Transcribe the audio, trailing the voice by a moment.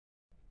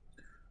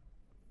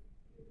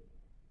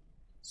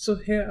So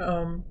here,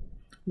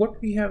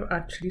 what we have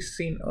actually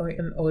seen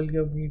in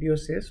earlier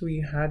videos is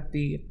we had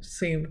the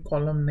same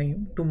column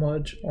name to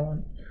merge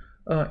on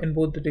in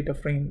both the data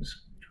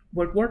frames.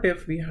 But what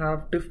if we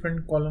have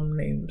different column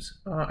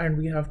names and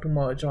we have to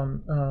merge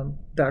on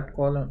that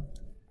column?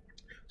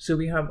 So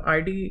we have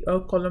ID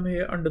column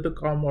here under the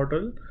car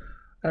model,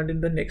 and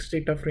in the next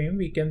data frame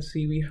we can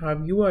see we have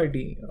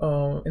UID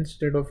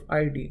instead of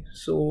ID.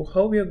 So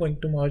how we are going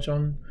to merge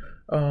on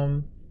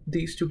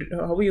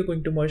how we are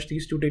going to merge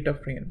these two data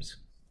frames?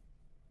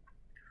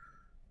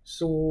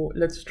 So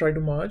let's try to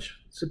merge.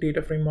 So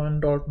data frame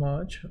 1 dot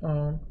merge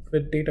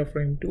with data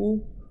frame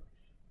 2.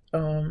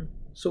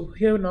 So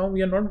here now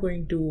we are not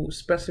going to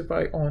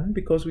specify on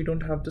because we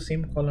don't have the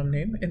same column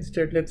name.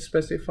 Instead, let's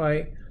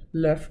specify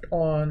left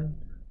on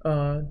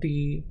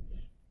the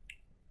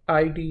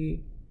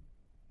ID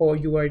or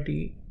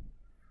UID.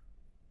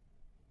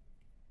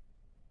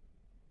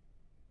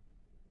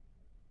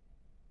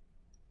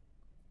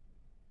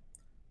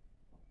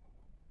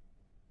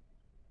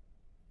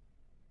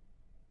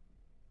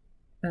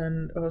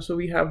 And so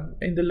we have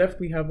in the left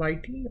we have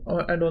ID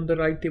and on the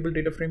right table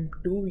data frame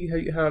 2 we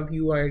have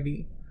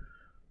UID.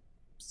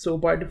 So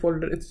by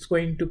default it's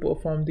going to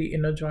perform the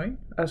inner join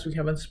as we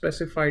haven't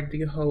specified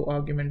the how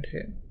argument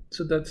here.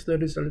 So that's the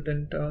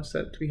resultant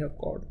set we have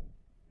got.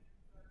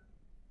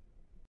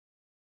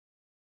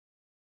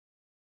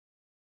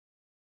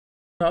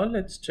 Now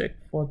let's check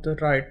for the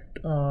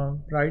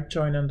right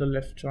join and the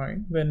left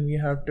join when we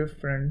have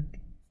different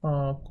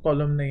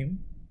column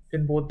name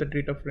in both the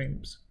data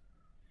frames.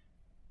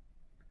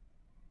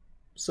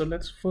 So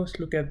let's first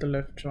look at the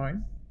left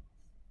join.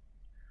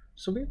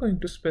 So we're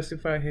going to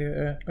specify here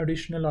an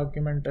additional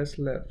argument as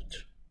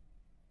left.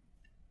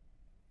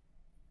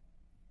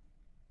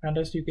 And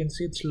as you can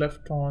see, it's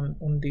left on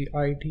the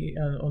ID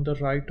and on the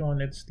right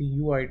on it's the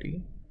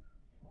UID.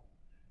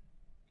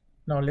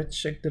 Now let's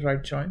check the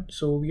right join.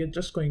 So we are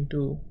just going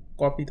to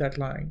copy that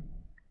line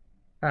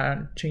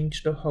and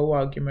change the how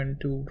argument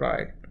to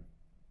right.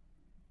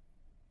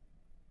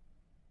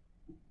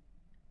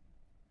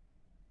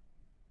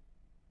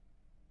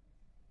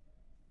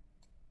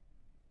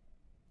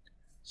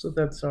 So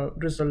that's our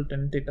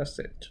resultant data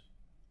set.